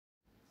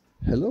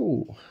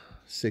Hello,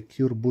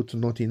 secure boot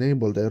not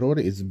enabled error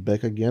is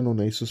back again on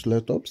ASUS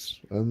laptops,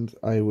 and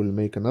I will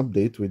make an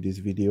update with this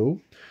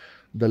video.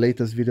 The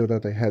latest video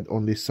that I had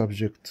on this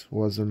subject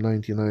was a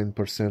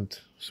 99%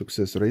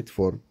 success rate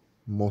for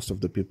most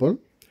of the people.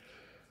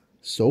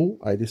 So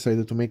I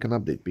decided to make an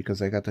update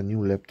because I got a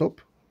new laptop,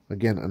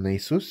 again an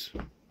ASUS,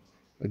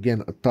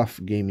 again a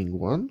TUF gaming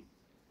one,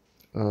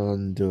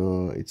 and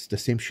it's the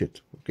same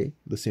shit, okay,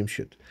 the same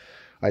shit.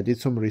 I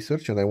did some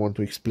research and I want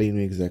to explain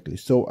you exactly.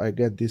 So I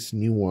got this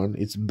new one.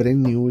 It's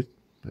brand new.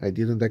 I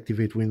didn't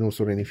activate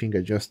Windows or anything.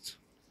 I just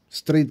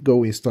straight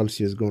go install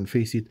CSGO and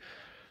Faceit,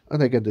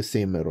 and I get the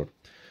same error.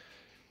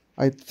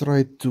 I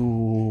tried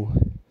to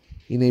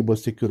enable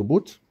secure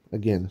boot.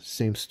 Again,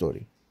 same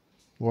story.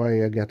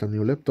 Why I got a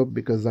new laptop?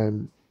 Because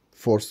I'm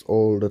forced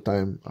all the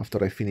time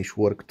after I finish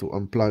work to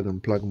unplug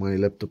and plug my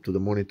laptop to the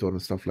monitor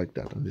and stuff like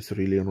that, and it's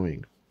really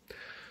annoying.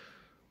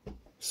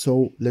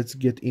 So let's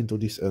get into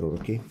this error,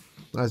 okay?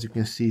 As you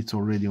can see, it's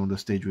already on the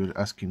stage where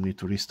asking me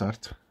to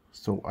restart,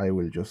 so I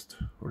will just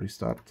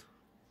restart.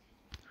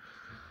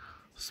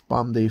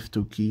 Spam the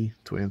F2 key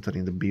to enter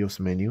in the BIOS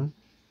menu.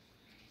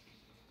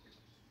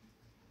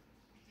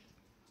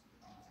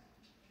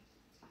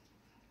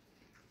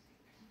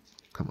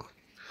 Come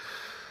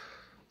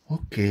on.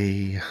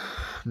 Okay,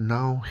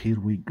 now here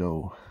we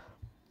go.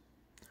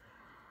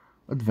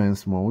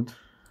 Advanced mode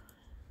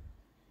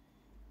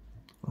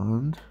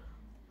and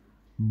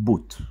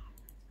boot.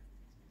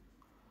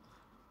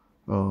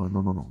 No,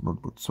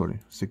 not boot, sorry,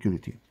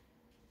 security.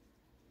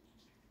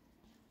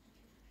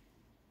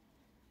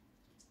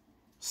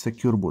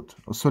 Secure boot.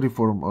 Sorry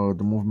for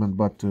the movement,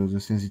 but the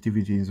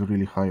sensitivity is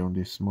really high on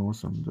this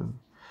mouse. And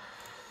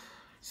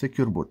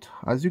secure boot.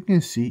 As you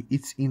can see,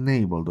 it's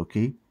enabled,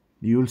 okay?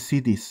 You will see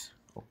this.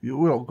 You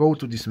will go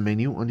to this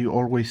menu and you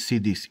always see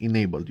this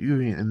enabled. You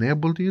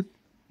enabled it,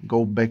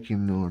 go back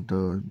in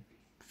the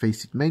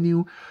Faceit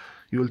menu.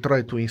 You will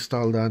try to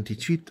install the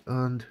anti-cheat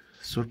and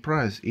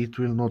surprise, it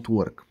will not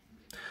work.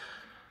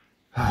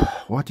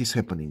 What is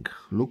happening?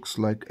 Looks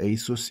like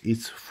ASUS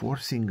is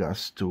forcing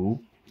us to,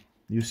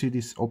 you see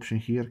this option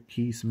here,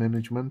 keys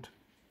management.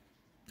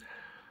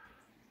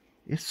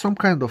 It's some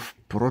kind of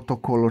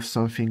protocol or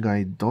something.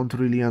 I don't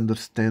really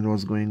understand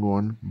what's going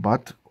on,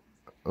 but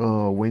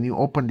when you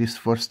open this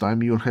first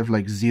time, you'll have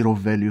like 0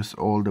 values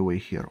all the way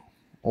here.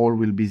 All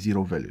will be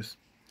 0 values.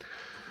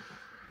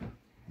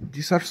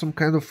 These are some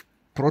kind of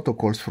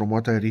protocols from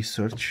what I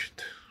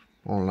researched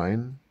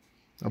online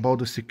about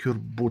the secure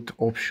boot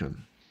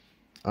option.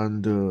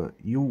 And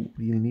you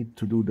will need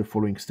to do the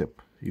following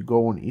step. You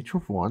go on each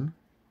of one,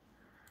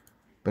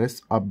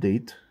 press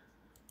update.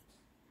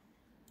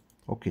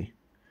 Okay,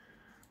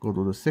 go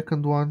to the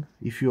second one.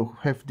 If you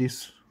have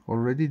this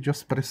already,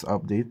 just press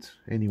update.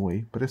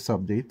 Anyway, press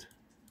update,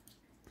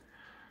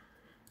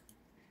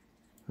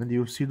 and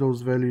you'll see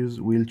those values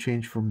will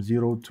change from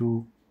 0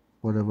 to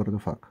whatever the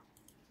fuck.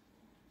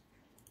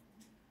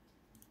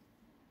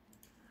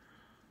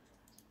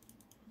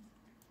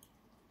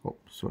 Oh,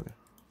 sorry,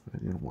 I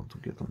didn't want to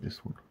get on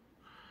this one.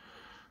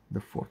 The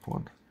fourth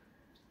one,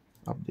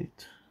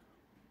 update.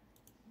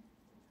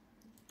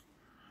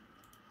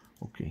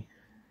 Okay,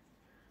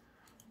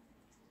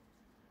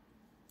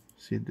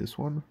 see, this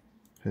one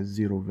has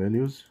 0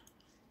 values.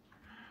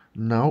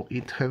 Now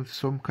it has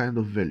some kind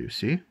of value.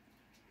 See,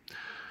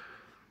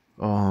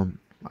 I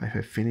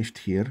have finished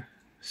here.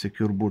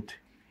 Secure boot,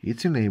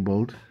 it's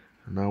enabled.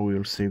 Now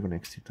we'll save and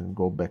exit and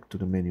go back to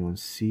the menu and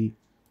see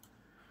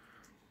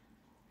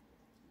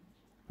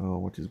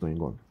what is going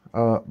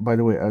on. By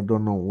the way, I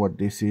don't know what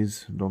this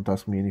is. Don't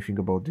ask me anything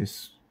about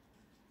this.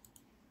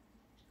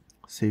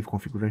 Save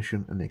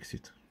configuration and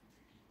exit.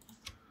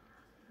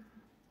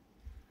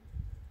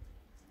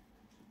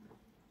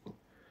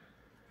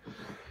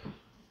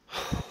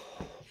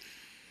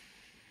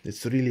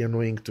 It's really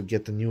annoying to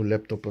get a new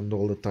laptop and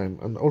all the time.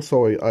 And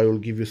also I will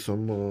give you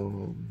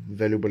some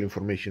valuable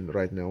information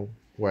right now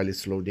while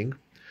it's loading.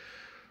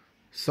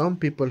 Some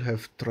people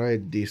have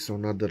tried this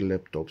on other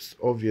laptops.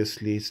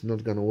 Obviously it's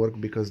not gonna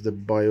work because the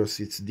BIOS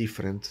is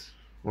different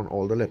on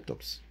all the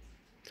laptops.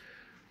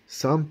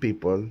 Some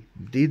people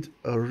did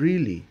a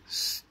really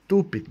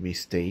stupid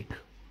mistake.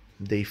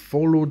 They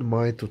followed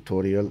my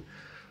tutorial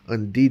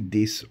and did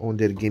this on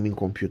their gaming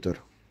computer.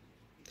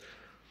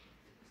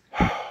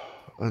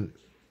 And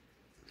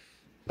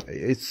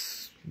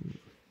it's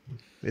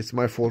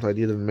my fault. I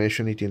didn't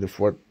mention it in the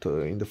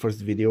first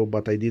video,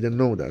 but I didn't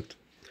know that.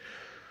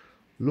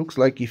 Looks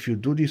like if you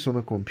do this on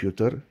a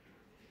computer,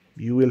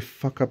 you will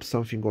fuck up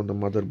something on the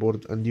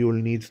motherboard and you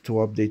will need to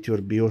update your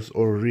BIOS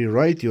or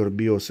rewrite your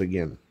BIOS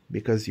again,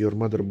 because your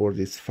motherboard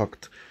is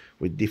fucked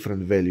with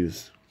different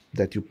values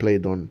that you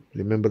played on.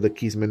 Remember the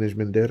keys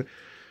management there?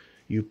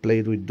 You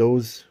played with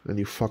those and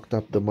you fucked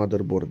up the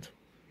motherboard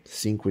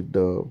sync with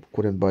the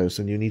current BIOS,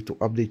 and you need to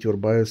update your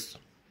BIOS,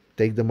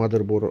 take the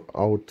motherboard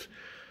out,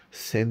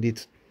 send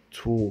it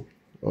to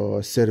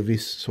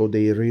service so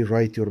they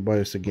rewrite your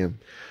BIOS again.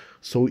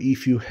 So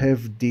if you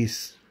have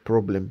this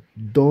problem,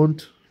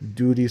 don't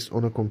do this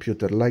on a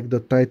computer. Like the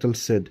title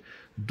said,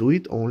 Do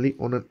it only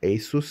on an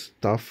ASUS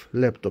TUF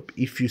laptop.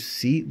 If you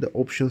see the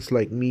options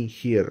like me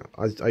here,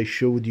 as I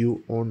showed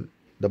you on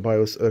the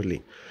BIOS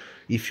early,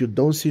 if you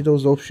don't see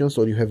those options,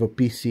 or you have a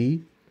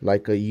PC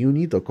like a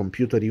unit, a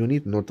computer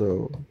unit, not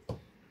a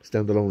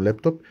standalone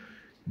laptop,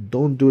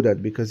 don't do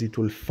that, because it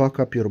will fuck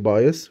up your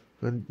BIOS.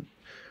 And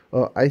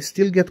I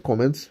still get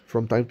comments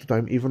from time to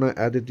time, even I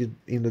added it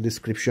in the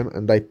description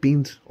and I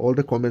pinned all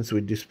the comments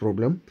with this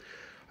problem.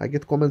 I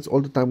get comments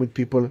all the time with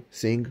people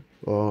saying,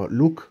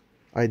 look,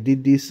 I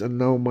did this and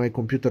now my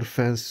computer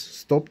fans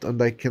stopped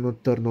and I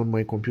cannot turn on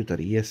my computer.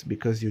 Yes,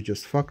 because you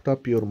just fucked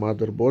up your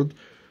motherboard.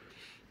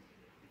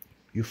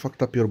 You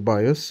fucked up your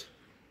BIOS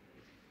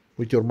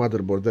with your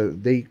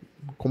motherboard. They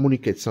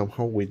communicate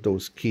somehow with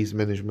those keys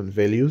management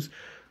values,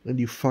 and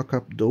you fuck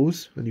up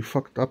those and you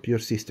fucked up your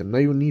system. Now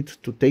you need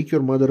to take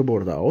your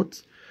motherboard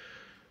out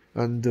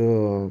and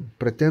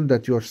pretend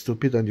that you are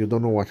stupid and you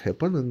don't know what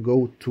happened, and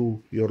go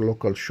to your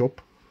local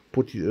shop,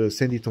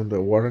 send it on the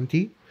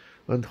warranty,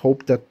 and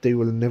hope that they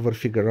will never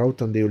figure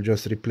out and they will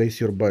just replace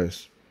your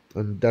BIOS,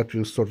 and that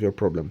will solve your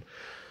problem.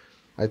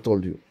 I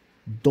told you,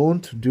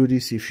 don't do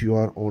this if you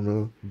are on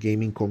a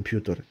gaming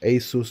computer.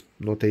 ASUS,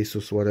 not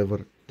ASUS,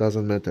 whatever,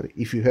 doesn't matter.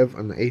 If you have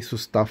an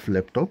ASUS TUF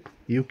laptop,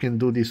 you can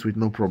do this with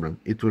no problem.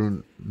 It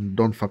will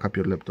don't fuck up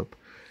your laptop.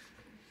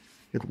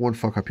 It won't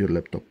fuck up your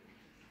laptop.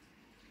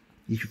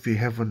 If you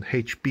have an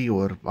HP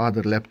or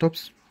other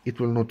laptops, it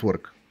will not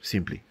work,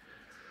 simply.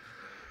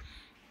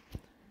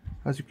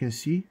 As you can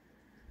see,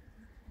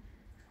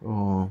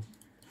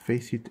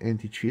 Faceit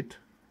anti-cheat.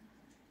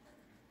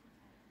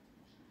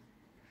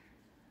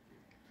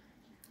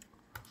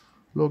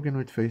 Login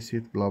with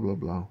Faceit, blah blah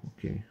blah.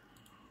 Okay.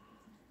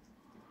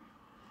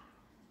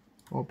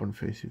 Open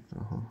Faceit.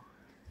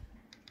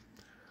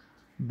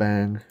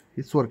 Bang.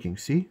 It's working.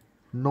 See?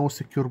 No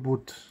secure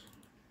boot.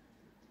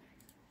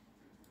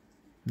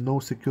 No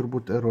secure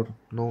boot error.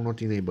 No,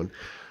 not enabled.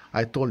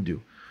 I told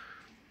you.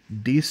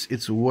 This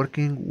is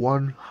working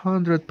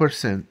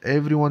 100%.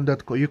 Everyone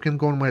that you can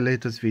go on my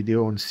latest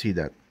video and see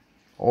that.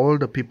 All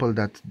the people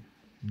that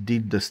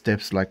did the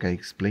steps like I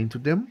explained to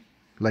them,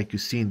 like you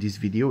see in this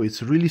video,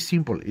 it's really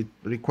simple. It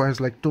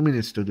requires like 2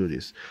 minutes to do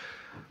this.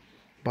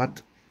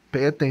 But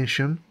pay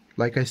attention.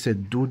 Like I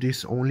said, do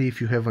this only if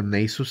you have an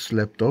ASUS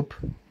laptop,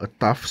 a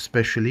TUF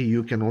especially.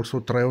 You can also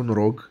try on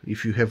ROG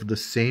if you have the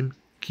same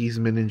keys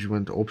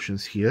management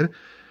options here.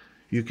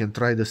 You can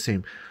try the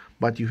same.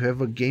 But you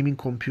have a gaming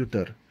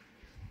computer,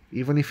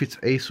 even if it's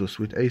ASUS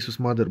with ASUS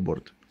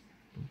motherboard,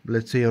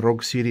 let's say a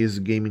ROG series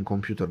gaming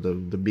computer, the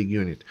big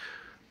unit.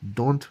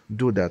 Don't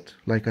do that.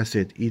 Like I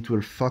said, it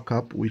will fuck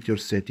up with your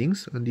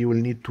settings and you will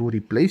need to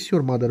replace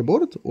your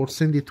motherboard or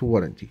send it to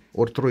warranty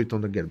or throw it on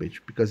the garbage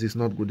because it's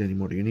not good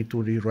anymore. You need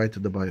to rewrite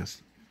the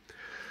BIOS.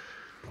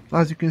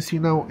 As you can see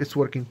now, it's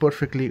working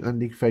perfectly,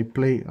 and if I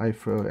play, I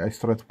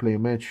try to play a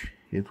match,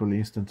 it will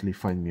instantly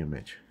find me a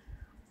match.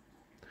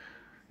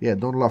 Yeah,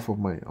 don't laugh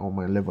on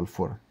my level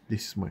 4.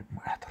 This is my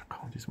other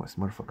account, this is my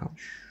Smurf account.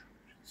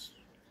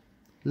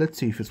 Let's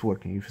see if it's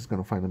working, if it's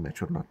gonna find a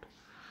match or not.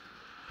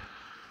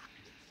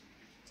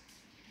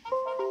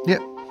 Yeah,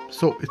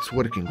 so it's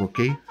working,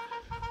 okay?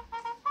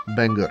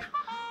 Banger.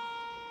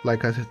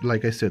 Like I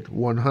said,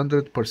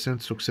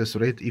 100% success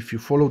rate. If you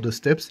follow the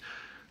steps,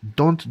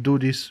 don't do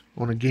this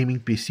on a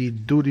gaming PC.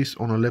 Do this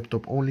on a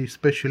laptop only,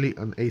 especially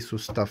an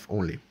ASUS TUF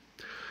only.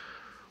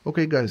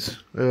 Okay, guys.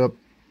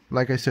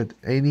 Like I said,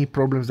 any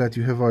problems that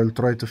you have, I'll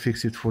try to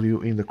fix it for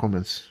you in the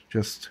comments.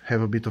 Just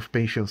have a bit of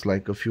patience,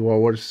 like a few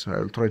hours.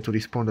 I'll try to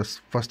respond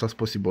as fast as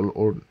possible,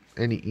 or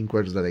any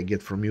inquiries that I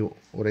get from you,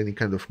 or any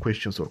kind of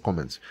questions or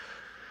comments.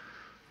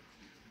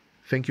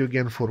 Thank you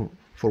again for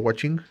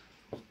watching.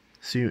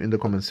 See you in the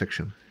comment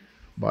section.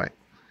 Bye.